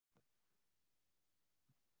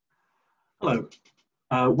Hello,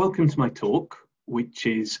 welcome to my talk, which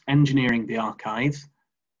is Engineering the Archive,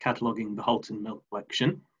 Cataloguing the Halton Mill Collection.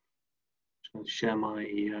 I'm just going to share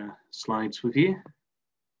my slides with you.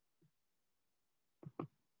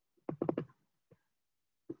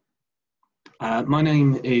 My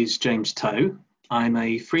name is James Towe. I'm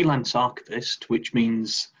a freelance archivist, which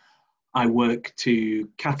means I work to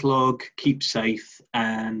catalogue, keep safe,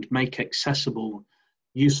 and make accessible,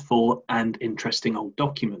 useful, and interesting old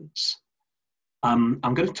documents. I'm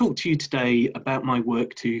going to talk to you today about my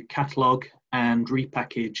work to catalogue and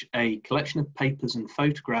repackage a collection of papers and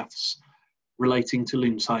photographs relating to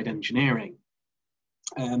Luneside Engineering,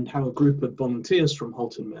 and how a group of volunteers from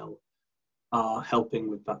Halton Mill are helping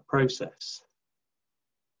with that process.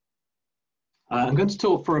 I'm going to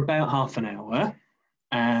talk for about half an hour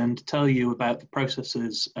and tell you about the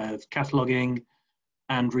processes of cataloguing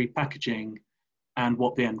and repackaging and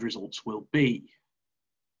what the end results will be.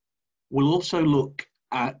 We'll also look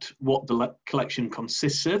at what the collection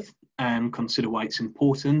consists of and consider why it's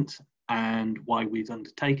important and why we've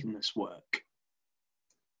undertaken this work.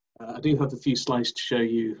 I do have a few slides to show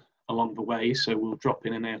you along the way, so we'll drop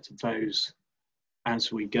in and out of those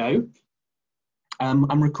as we go.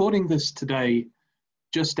 I'm recording this today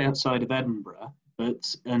just outside of Edinburgh,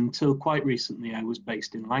 but until quite recently I was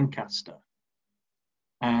based in Lancaster.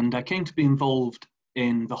 And I came to be involved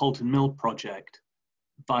in the Halton Mill project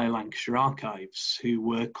via Lancashire Archives, who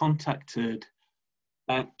were contacted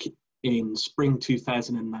back in spring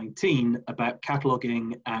 2019 about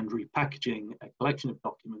cataloguing and repackaging a collection of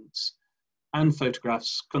documents and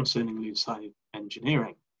photographs concerning Luneside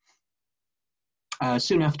Engineering.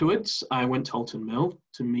 Soon afterwards, I went to Halton Mill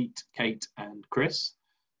to meet Kate and Chris,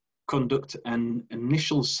 conduct an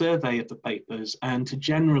initial survey of the papers, and to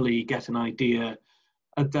generally get an idea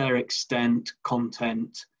of their extent,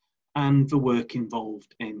 content, and the work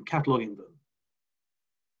involved in cataloguing them.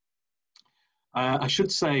 I should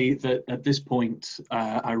say that at this point,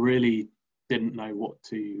 I really didn't know what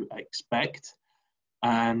to expect.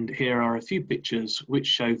 And here are a few pictures which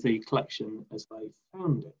show the collection as I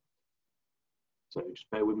found it. So just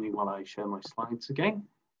bear with me while I share my slides again.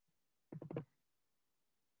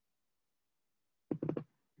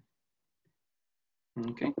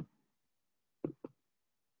 Okay.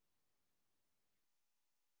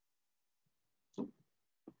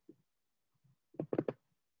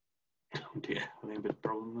 Oh dear, I'm having a bit of a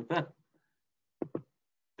problem with that.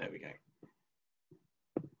 There we go.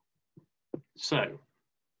 So,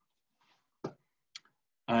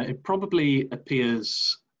 it probably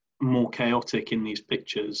appears more chaotic in these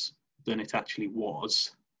pictures than it actually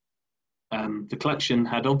was. The collection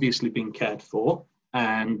had obviously been cared for,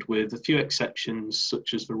 and with a few exceptions,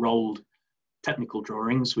 such as the rolled technical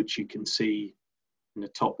drawings, which you can see in the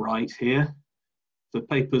top right here, the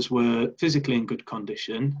papers were physically in good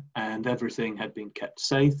condition, and everything had been kept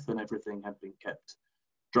safe and everything had been kept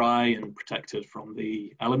dry and protected from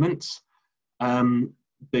the elements.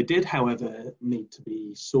 They did, however, need to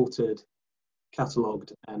be sorted,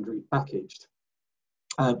 catalogued and repackaged.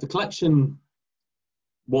 The collection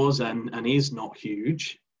was and is not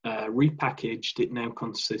huge. Repackaged, it now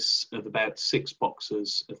consists of about 6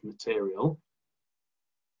 boxes of material.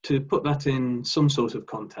 To put that in some sort of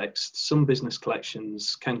context, some business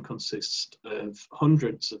collections can consist of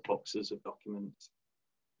hundreds of boxes of documents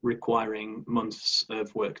requiring months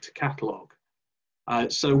of work to catalogue.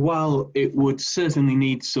 So while it would certainly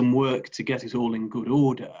need some work to get it all in good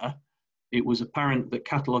order, it was apparent that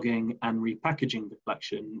cataloguing and repackaging the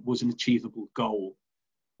collection was an achievable goal.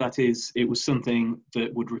 That is, it was something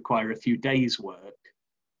that would require a few days' work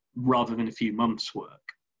rather than a few months' work.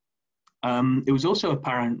 It was also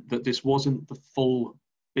apparent that this wasn't the full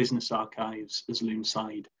business archives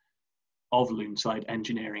of Luneside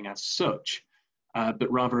Engineering as such,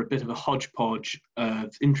 but rather a bit of a hodgepodge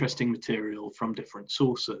of interesting material from different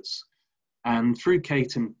sources. And through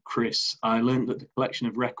Kate and Chris, I learned that the collection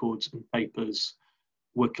of records and papers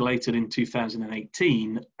were collated in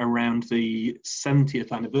 2018 around the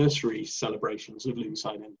 70th anniversary celebrations of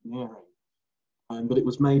Luneside Engineering. But it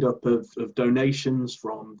was made up of donations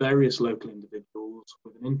from various local individuals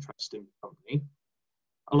with an interest in the company,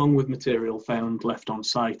 along with material found left on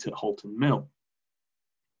site at Halton Mill.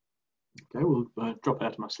 Okay, we'll drop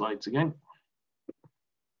out of my slides again.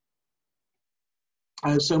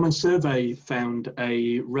 So my survey found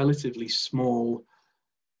a relatively small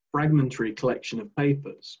fragmentary collection of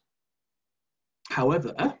papers.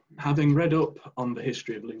 However, having read up on the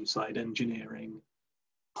history of Luneside Engineering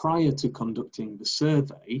prior to conducting the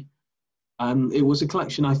survey, it was a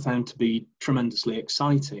collection I found to be tremendously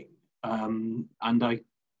exciting, and I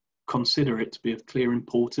consider it to be of clear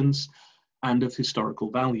importance and of historical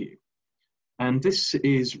value. And this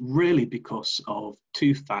is really because of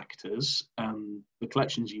two factors, the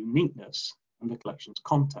collection's uniqueness and the collection's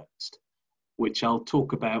context, which I'll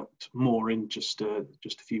talk about more in just a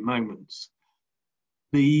few moments.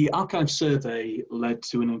 The archive survey led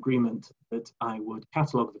to an agreement that I would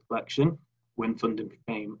catalogue the collection when funding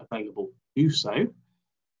became available to do so,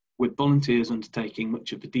 with volunteers undertaking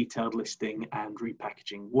much of the detailed listing and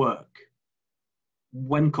repackaging work.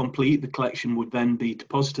 When complete, the collection would then be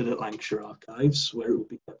deposited at Lancashire Archives, where it would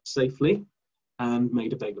be kept safely and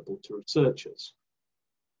made available to researchers.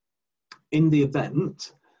 In the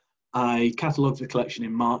event, I catalogued the collection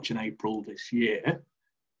in March and April this year,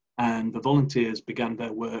 and the volunteers began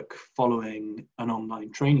their work following an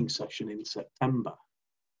online training session in September.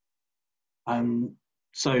 And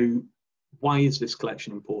so, why is this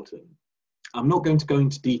collection important? I'm not going to go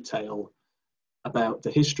into detail about the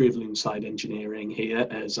history of Luneside Engineering here,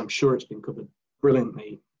 as I'm sure it's been covered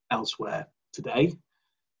brilliantly elsewhere today.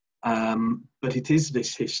 But it is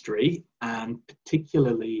this history, and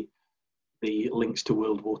particularly the links to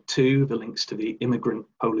World War II, the links to the immigrant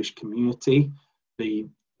Polish community, the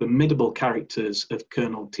formidable characters of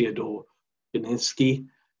Colonel Theodore Janirski,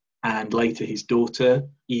 and later his daughter,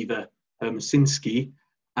 Eva Hermosinski,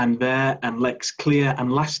 and Lex clear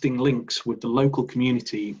and lasting links with the local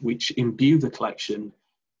community, which imbue the collection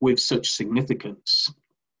with such significance.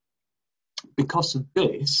 Because of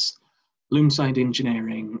this, Luneside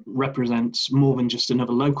Engineering represents more than just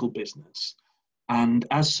another local business, and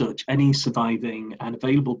as such, any surviving and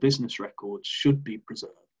available business records should be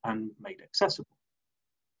preserved and made accessible.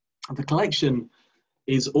 The collection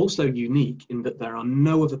is also unique in that there are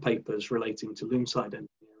no other papers relating to Luneside Engineering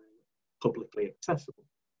publicly accessible.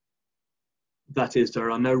 That is,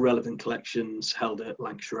 there are no relevant collections held at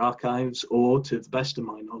Lancashire Archives or, to the best of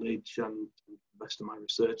my knowledge and to the best of my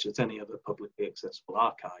research, at any other publicly accessible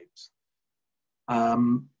archives.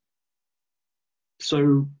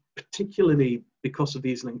 So particularly because of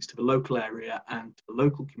these links to the local area and to the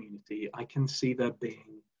local community, I can see there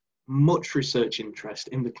being much research interest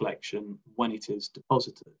in the collection when it is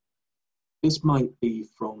deposited. This might be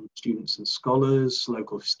from students and scholars,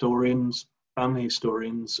 local historians, family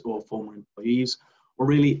historians, or former employees, or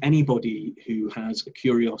really anybody who has a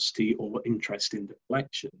curiosity or interest in the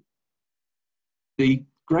collection. The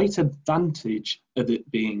great advantage of it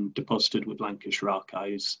being deposited with Lancashire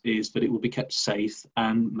Archives is that it will be kept safe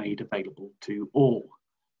and made available to all.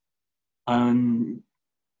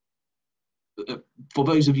 For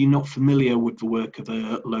those of you not familiar with the work of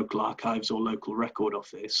a local archives or local record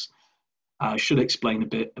office, I should explain a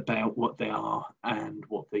bit about what they are and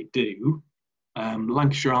what they do.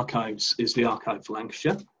 Lancashire Archives is the archive for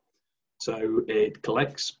Lancashire. So it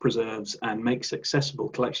collects, preserves, and makes accessible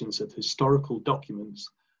collections of historical documents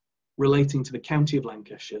relating to the county of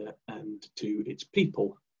Lancashire and to its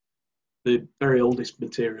people. The very oldest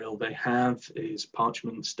material they have is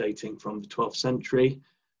parchments dating from the 12th century,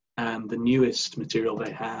 and the newest material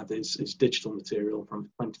they have is digital material from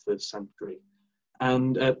the 21st century.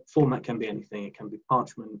 And format can be anything. It can be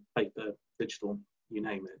parchment, paper, digital, you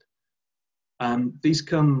name it.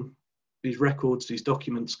 These records, these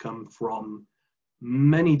documents come from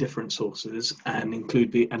many different sources and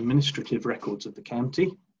include the administrative records of the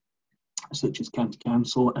county, such as county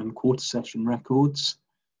council and quarter session records.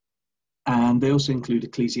 And they also include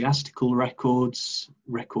ecclesiastical records,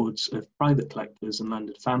 records of private collectors and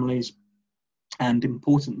landed families, and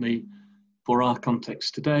importantly, for our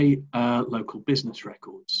context today, local business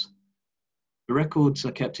records. The records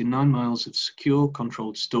are kept in 9 miles of secure,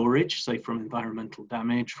 controlled storage, safe from environmental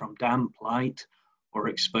damage, from damp, light, or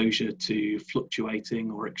exposure to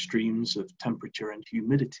fluctuating or extremes of temperature and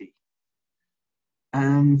humidity.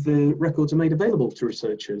 And the records are made available to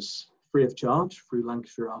researchers free of charge through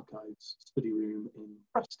Lancashire Archives study room in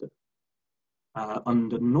Preston.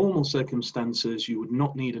 Under normal circumstances, you would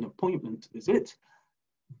not need an appointment to visit,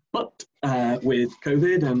 but with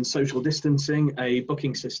COVID and social distancing, a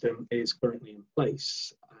booking system is currently in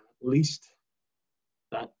place. At least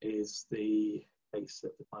that is the case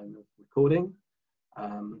at the time of recording.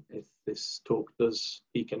 If this talk does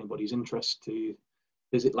pique anybody's interest to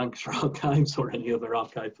visit Lancashire Archives or any other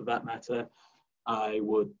archive for that matter, I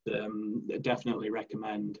would definitely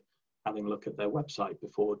recommend having a look at their website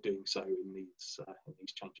before doing so in these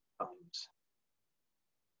changing times.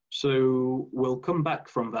 So we'll come back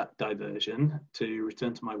from that diversion to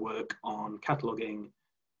return to my work on cataloguing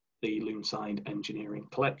the Luneside Engineering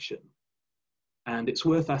collection. And it's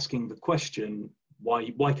worth asking the question,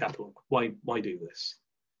 why catalogue? Why do this?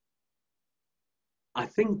 I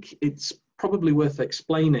think it's probably worth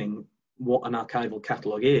explaining what an archival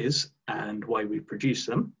catalogue is and why we produce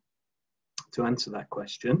them. To answer that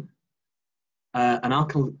question, an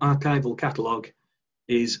archival catalogue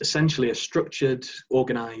is essentially a structured,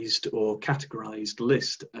 organised or categorised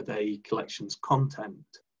list of a collection's content,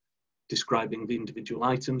 describing the individual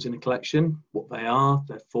items in a collection, what they are,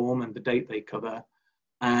 their form and the date they cover,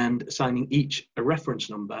 and assigning each a reference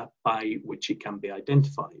number by which it can be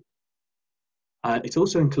identified. It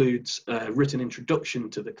also includes a written introduction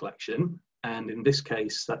to the collection, and in this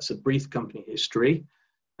case, that's a brief company history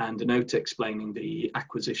and a note explaining the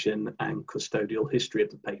acquisition and custodial history of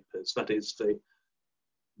the papers. That is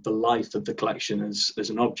the life of the collection as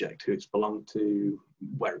an object, who it's belonged to,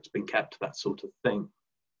 where it's been kept, that sort of thing.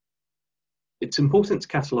 It's important to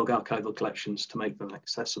catalogue archival collections to make them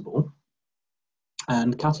accessible,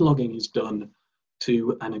 and cataloguing is done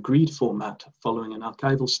to an agreed format following an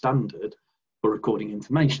archival standard for recording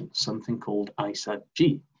information, something called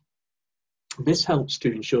ISAG-G. This helps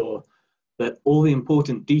to ensure that all the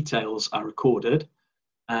important details are recorded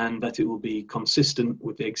and that it will be consistent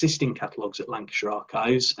with the existing catalogues at Lancashire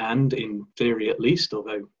Archives and, in theory at least,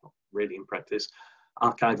 although not really in practice,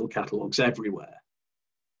 archival catalogues everywhere.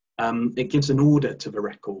 It gives an order to the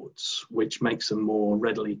records, which makes them more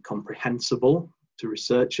readily comprehensible to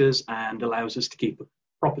researchers and allows us to keep a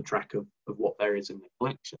proper track of what there is in the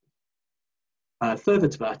collection. Further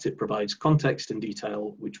to that, it provides context and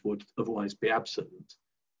detail which would otherwise be absent.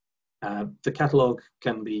 The catalogue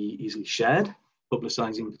can be easily shared,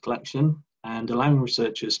 publicising the collection and allowing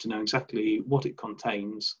researchers to know exactly what it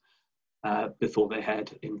contains before they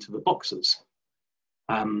head into the boxes.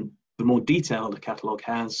 The more detail the catalogue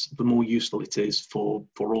has, the more useful it is for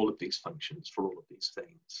all of these functions, for all of these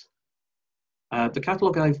things. The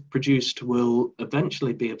catalogue I've produced will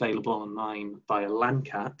eventually be available online via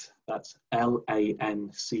LANCAT, that's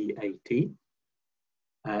L-A-N-C-A-T.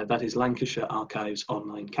 That is Lancashire Archives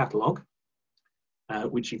Online Catalogue,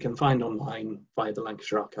 which you can find online via the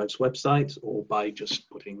Lancashire Archives website or by just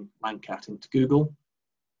putting LANCAT into Google.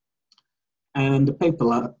 And a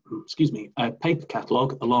paper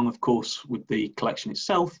catalogue, along of course with the collection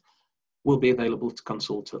itself, will be available to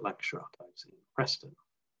consult at Lancashire Archives in Preston.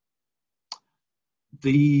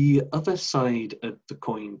 The other side of the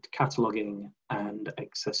coin to cataloguing and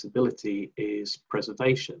accessibility is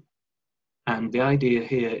preservation. And the idea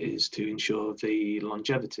here is to ensure the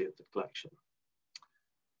longevity of the collection.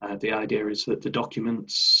 The idea is that the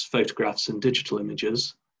documents, photographs and digital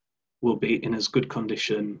images will be in as good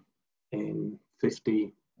condition in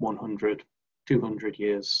 50, 100, 200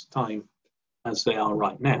 years' time as they are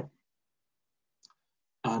right now.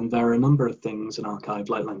 And there are a number of things an archive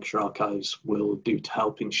like Lancashire Archives will do to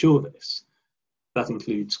help ensure this. That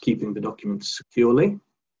includes keeping the documents securely,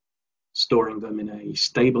 storing them in a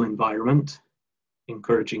stable environment,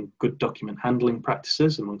 encouraging good document handling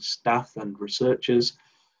practices amongst staff and researchers,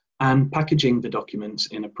 and packaging the documents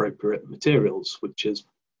in appropriate materials, which is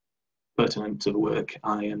pertinent to the work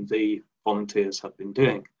I and the volunteers have been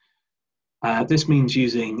doing. This means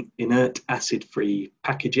using inert acid-free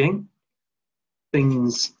packaging,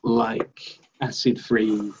 things like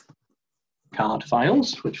acid-free card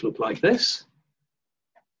files, which look like this.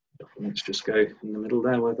 Documents just go in the middle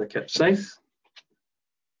there where they're kept safe.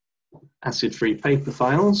 Acid-free paper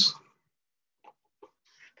files.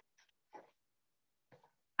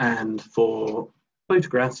 And for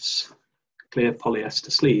photographs, clear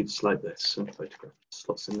polyester sleeves like this, and photograph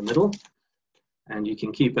slots in the middle. And you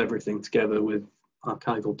can keep everything together with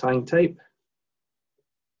archival tying tape.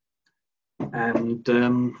 And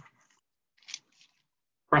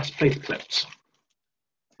brass paper clips.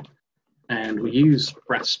 And we use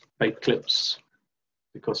brass paper clips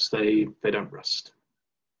because they don't rust.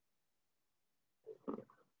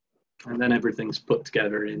 And then everything's put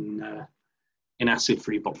together in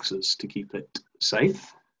acid-free boxes to keep it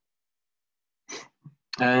safe.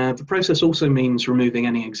 The process also means removing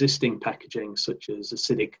any existing packaging, such as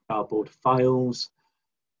acidic cardboard files,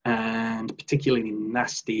 and particularly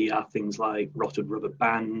nasty are things like rotted rubber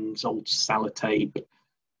bands, old sellotape,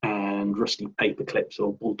 and rusty paper clips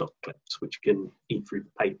or bulldog clips, which can eat through the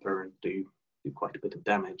paper and do quite a bit of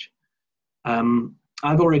damage.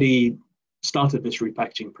 I've already started this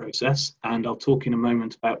repackaging process, and I'll talk in a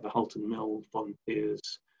moment about the Halton Mill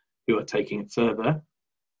volunteers who are taking it further.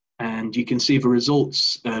 And you can see the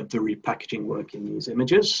results of the repackaging work in these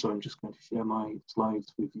images. So I'm just going to share my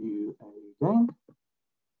slides with you again.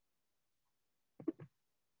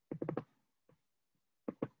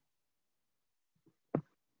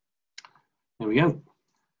 There we go.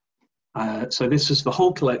 So this is the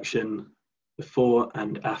whole collection before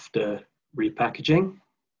and after repackaging.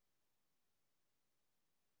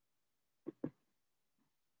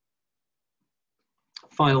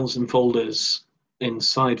 files and folders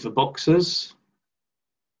inside the boxes.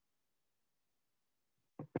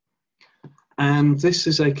 And this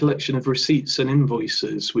is a collection of receipts and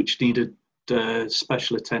invoices which needed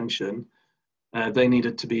special attention. They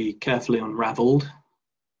needed to be carefully unravelled,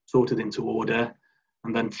 sorted into order,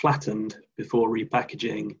 and then flattened before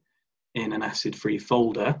repackaging in an acid-free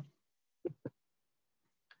folder.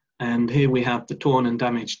 And here we have the torn and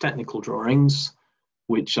damaged technical drawings,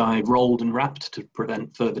 which I've rolled and wrapped to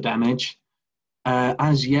prevent further damage.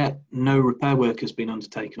 As yet, no repair work has been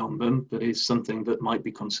undertaken on them, but is something that might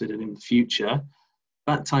be considered in the future.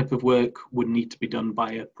 That type of work would need to be done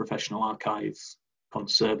by a professional archives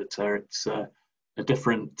conservator. It's a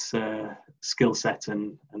different skill set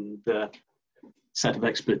and set of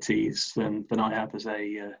expertise than I have as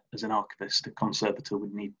an archivist. A conservator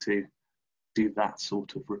would need to do that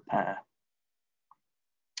sort of repair.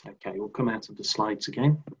 Okay, we'll come out of the slides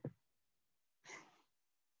again.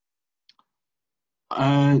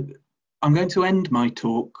 I'm going to end my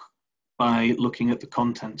talk by looking at the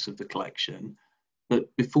contents of the collection,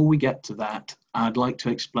 but before we get to that, I'd like to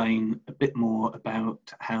explain a bit more about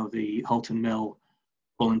how the Halton Mill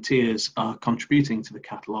volunteers are contributing to the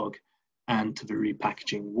catalogue and to the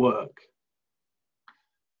repackaging work.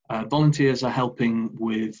 Volunteers are helping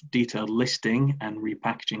with detailed listing and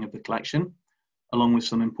repackaging of the collection, along with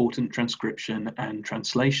some important transcription and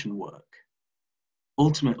translation work.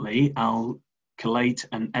 Ultimately, I'll collate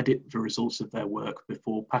and edit the results of their work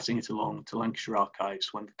before passing it along to Lancashire Archives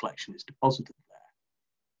when the collection is deposited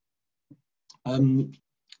there.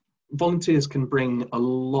 Volunteers can bring a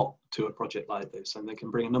lot to a project like this, and they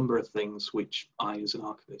can bring a number of things which I, as an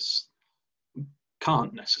archivist,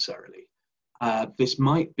 can't necessarily. This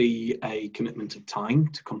might be a commitment of time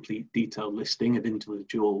to complete detailed listing of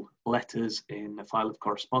individual letters in a file of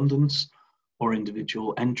correspondence or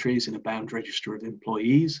individual entries in a bound register of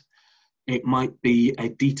employees. It might be a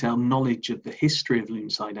detailed knowledge of the history of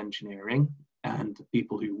Luneside Engineering and the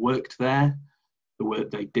people who worked there, the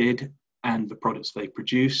work they did, and the products they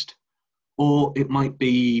produced. Or it might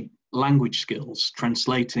be language skills,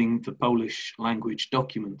 translating the Polish language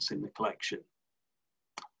documents in the collection.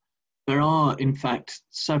 There are, in fact,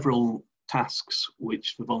 several tasks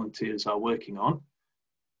which the volunteers are working on.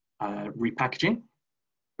 Repackaging,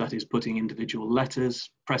 that is putting individual letters,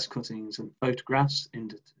 press cuttings and photographs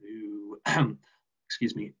into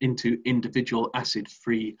into individual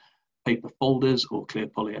acid-free paper folders or clear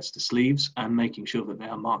polyester sleeves, and making sure that they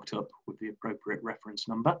are marked up with the appropriate reference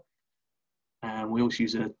number. And we also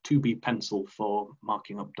use a 2B pencil for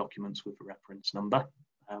marking up documents with a reference number,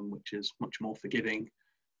 which is much more forgiving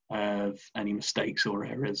of any mistakes or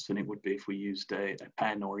errors than it would be if we used a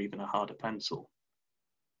pen or even a harder pencil.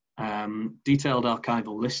 Detailed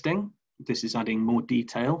archival listing. This is adding more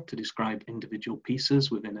detail to describe individual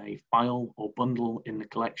pieces within a file or bundle in the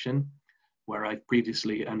collection, where I've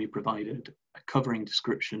previously only provided a covering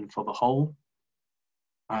description for the whole.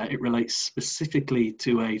 It relates specifically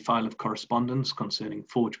to a file of correspondence concerning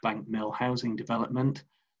Forge Bank Mill housing development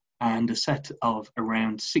and a set of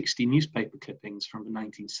around 60 newspaper clippings from the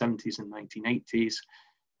 1970s and 1980s,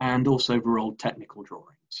 and also the old technical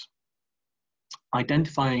drawings.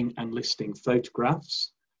 Identifying and listing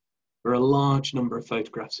photographs. There are a large number of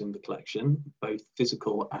photographs in the collection, both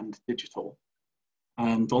physical and digital,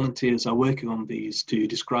 and volunteers are working on these to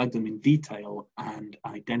describe them in detail and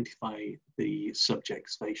identify the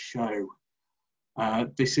subjects they show.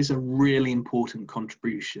 This is a really important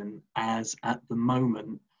contribution, as at the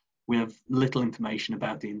moment we have little information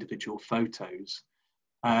about the individual photos.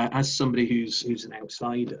 As somebody who's an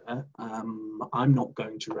outsider, I'm not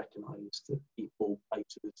going to recognise the people,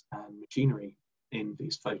 places and machinery in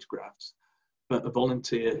these photographs, but a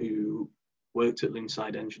volunteer who worked at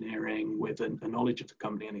Luneside Engineering with a knowledge of the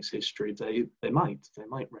company and its history, they might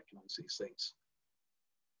recognise these things.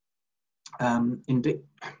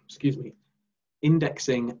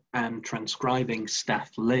 Indexing and transcribing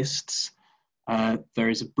staff lists. There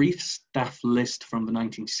is a brief staff list from the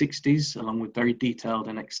 1960s, along with very detailed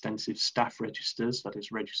and extensive staff registers, that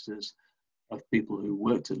is registers of people who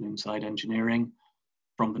worked at Luneside Engineering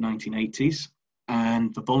from the 1980s,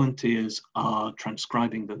 and the volunteers are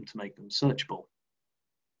transcribing them to make them searchable.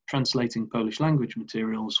 Translating Polish language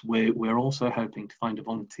materials, we're also hoping to find a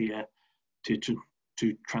volunteer to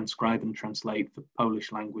transcribe and translate the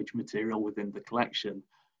Polish language material within the collection.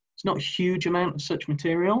 It's not a huge amount of such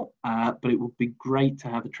material, but it would be great to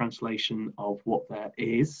have a translation of what there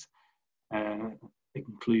is. It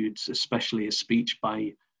includes especially a speech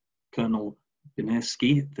by Colonel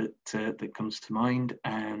Binerski that comes to mind,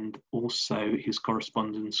 and also his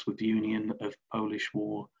correspondence with the Union of Polish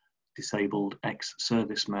War disabled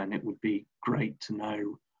ex-servicemen, it would be great to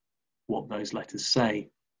know what those letters say.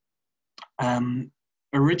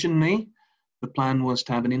 Originally, the plan was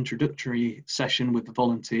to have an introductory session with the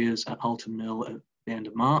volunteers at Halton Mill at the end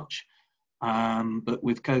of March, but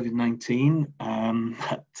with COVID-19,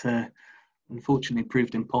 that unfortunately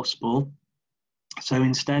proved impossible. So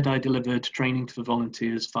instead, I delivered training to the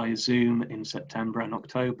volunteers via Zoom in September and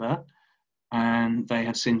October, and they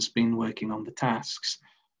have since been working on the tasks.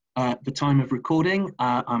 At the time of recording,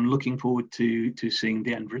 I'm looking forward to seeing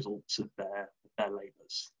the end results of their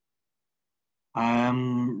labours.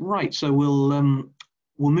 Right, so we'll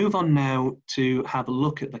move on now to have a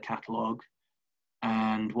look at the catalogue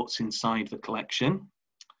and what's inside the collection.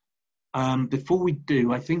 Before we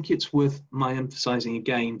do, I think it's worth my emphasising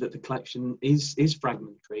again that the collection is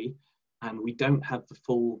fragmentary, and we don't have the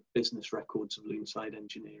full business records of Luneside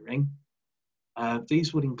Engineering.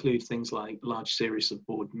 These would include things like large series of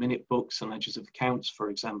board minute books and ledgers of accounts, for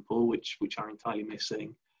example, which are entirely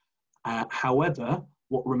missing. However,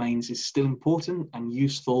 what remains is still important and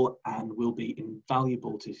useful and will be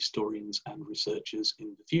invaluable to historians and researchers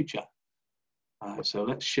in the future. So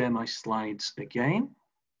let's share my slides again.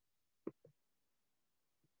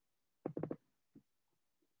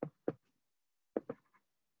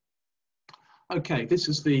 Okay, this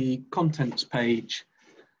is the contents page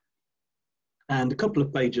and a couple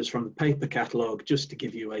of pages from the paper catalogue just to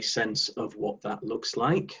give you a sense of what that looks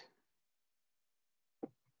like.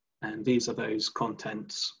 And these are those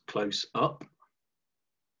contents close up.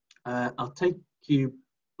 I'll take you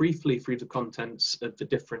briefly through the contents of the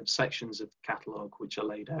different sections of the catalogue which are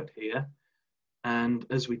laid out here. And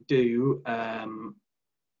as we do,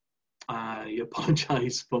 I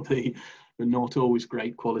apologise for the not always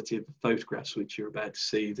great quality of the photographs which you're about to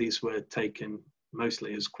see. These were taken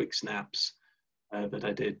mostly as quick snaps that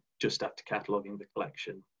I did just after cataloguing the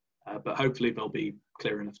collection. But hopefully they'll be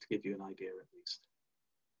clear enough to give you an idea at least.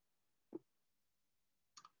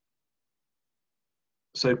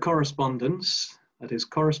 So correspondence, that is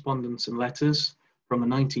correspondence and letters from the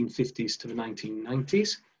 1950s to the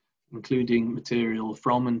 1990s, including material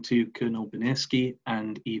from and to Colonel Binerski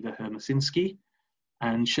and Eva Hermosinski.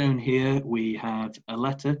 And shown here, we have a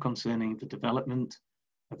letter concerning the development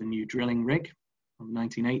of a new drilling rig from the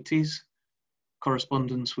 1980s,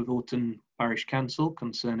 correspondence with Alton Parish Council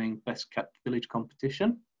concerning Best Kept Village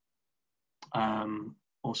competition,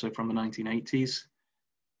 also from the 1980s,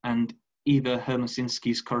 and Eva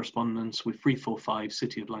Hermosinski's correspondence with 345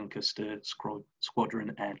 City of Lancaster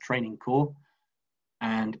Squadron Air Training Corps,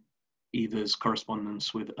 and Eva's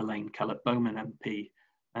correspondence with Elaine Kellett-Bowman MP.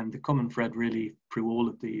 And the common thread really through all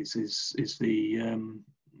of these is the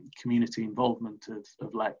community involvement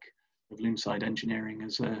of LEC, of Luneside Engineering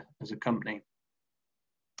as a company.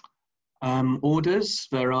 Orders,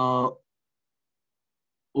 there are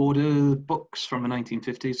order books from the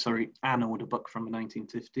 1950s, sorry, an order book from the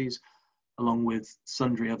 1950s, along with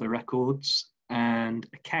sundry other records, and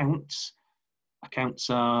accounts. Accounts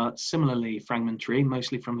are similarly fragmentary,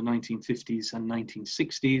 mostly from the 1950s and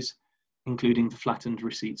 1960s, including the flattened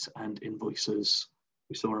receipts and invoices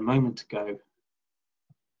we saw a moment ago.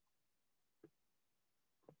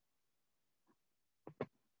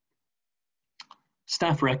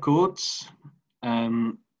 Staff records,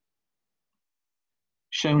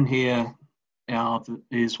 shown here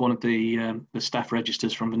is one of the staff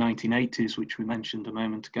registers from the 1980s, which we mentioned a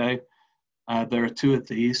moment ago. There are two of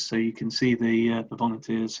these, so you can see the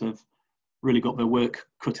volunteers have really got their work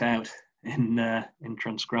cut out in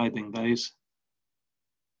transcribing those.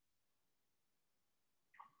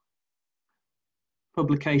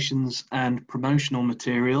 Publications and promotional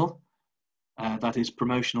material, that is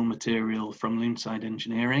promotional material from Luneside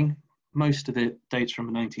Engineering. Most of it dates from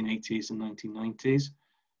the 1980s and 1990s.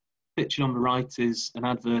 Pictured on the right is an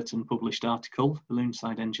advert and published article, the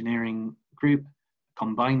Luneside Engineering Group, a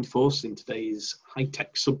combined force in today's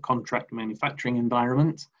high-tech subcontract manufacturing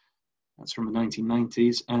environment. That's from the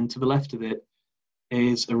 1990s. And to the left of it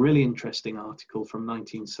is a really interesting article from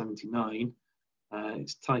 1979.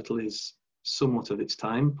 Its title is somewhat of its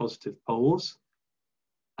time, Positive Polls,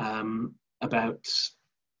 about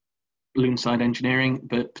Luneside Engineering,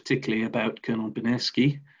 but particularly about Colonel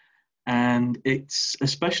Binerski. And it's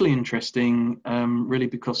especially interesting, really,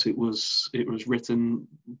 because it was written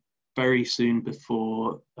very soon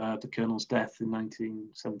before the Colonel's death in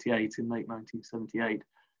 1978, in late 1978.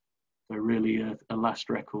 So really a last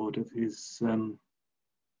record of his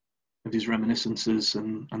reminiscences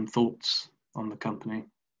and thoughts on the company.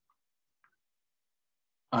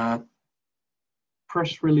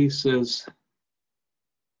 Press releases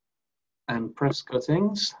and press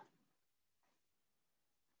cuttings.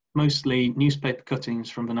 mostly newspaper cuttings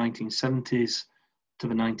from the 1970s to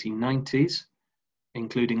the 1990s,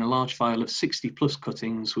 including a large file of 60+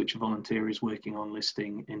 cuttings which a volunteer is working on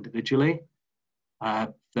listing individually.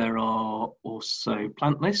 There are also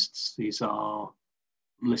plant lists. These are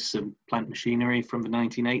lists of plant machinery from the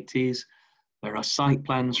 1980s. There are site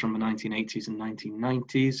plans from the 1980s and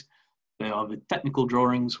 1990s. There are the technical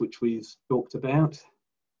drawings which we've talked about,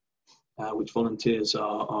 which volunteers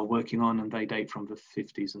are working on, and they date from the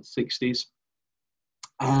 50s and 60s.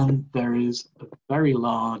 And there is a very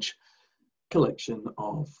large collection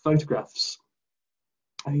of photographs,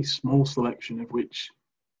 a small selection of which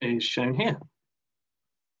is shown here.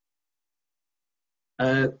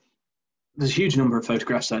 There's a huge number of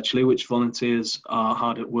photographs actually, which volunteers are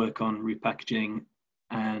hard at work on repackaging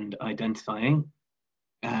and identifying.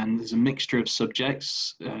 And there's a mixture of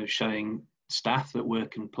subjects showing staff at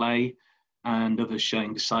work and play, and others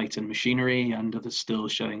showing the site and machinery, and others still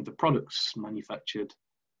showing the products manufactured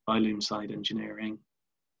by Luneside Engineering.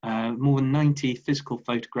 More than 90 physical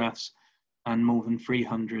photographs and more than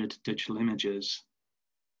 300 digital images.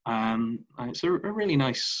 It's a really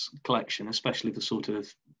nice collection, especially the sort of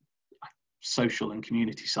social and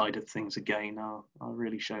community side of things again are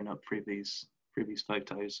really shown up through these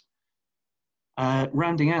photos.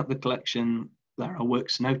 Rounding out the collection, there are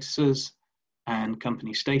works notices and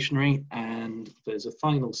company stationery, and there's a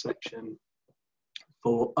final section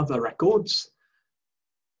for other records,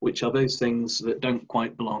 which are those things that don't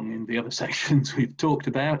quite belong in the other sections we've talked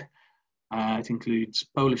about. It includes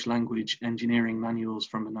Polish language engineering manuals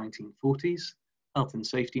from the 1940s, health and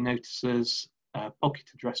safety notices, a pocket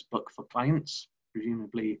address book for clients,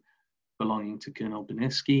 presumably belonging to Colonel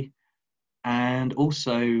Beniski, and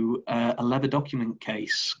also a leather document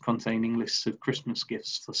case containing lists of Christmas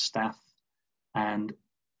gifts for staff and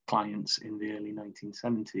clients in the early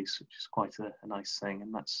 1970s, which is quite a nice thing,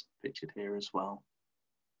 and that's pictured here as well.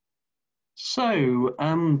 So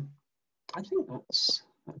I think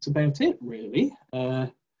that's about it really.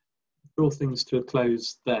 Draw things to a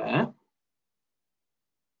close there.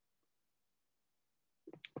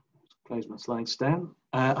 Close my slides down.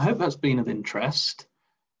 I hope that's been of interest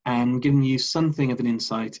and given you something of an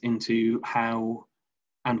insight into how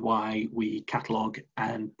and why we catalogue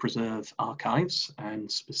and preserve archives,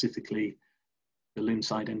 and specifically the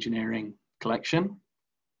Luneside Engineering collection.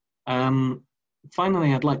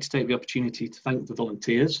 Finally, I'd like to take the opportunity to thank the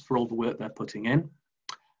volunteers for all the work they're putting in,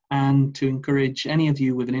 and to encourage any of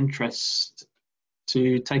you with an interest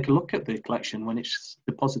to take a look at the collection when it's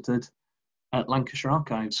deposited at Lancashire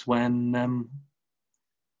Archives, when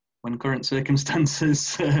current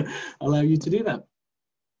circumstances allow you to do that.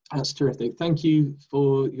 That's terrific. Thank you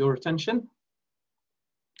for your attention,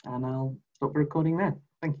 and I'll stop the recording now.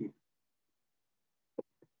 Thank you.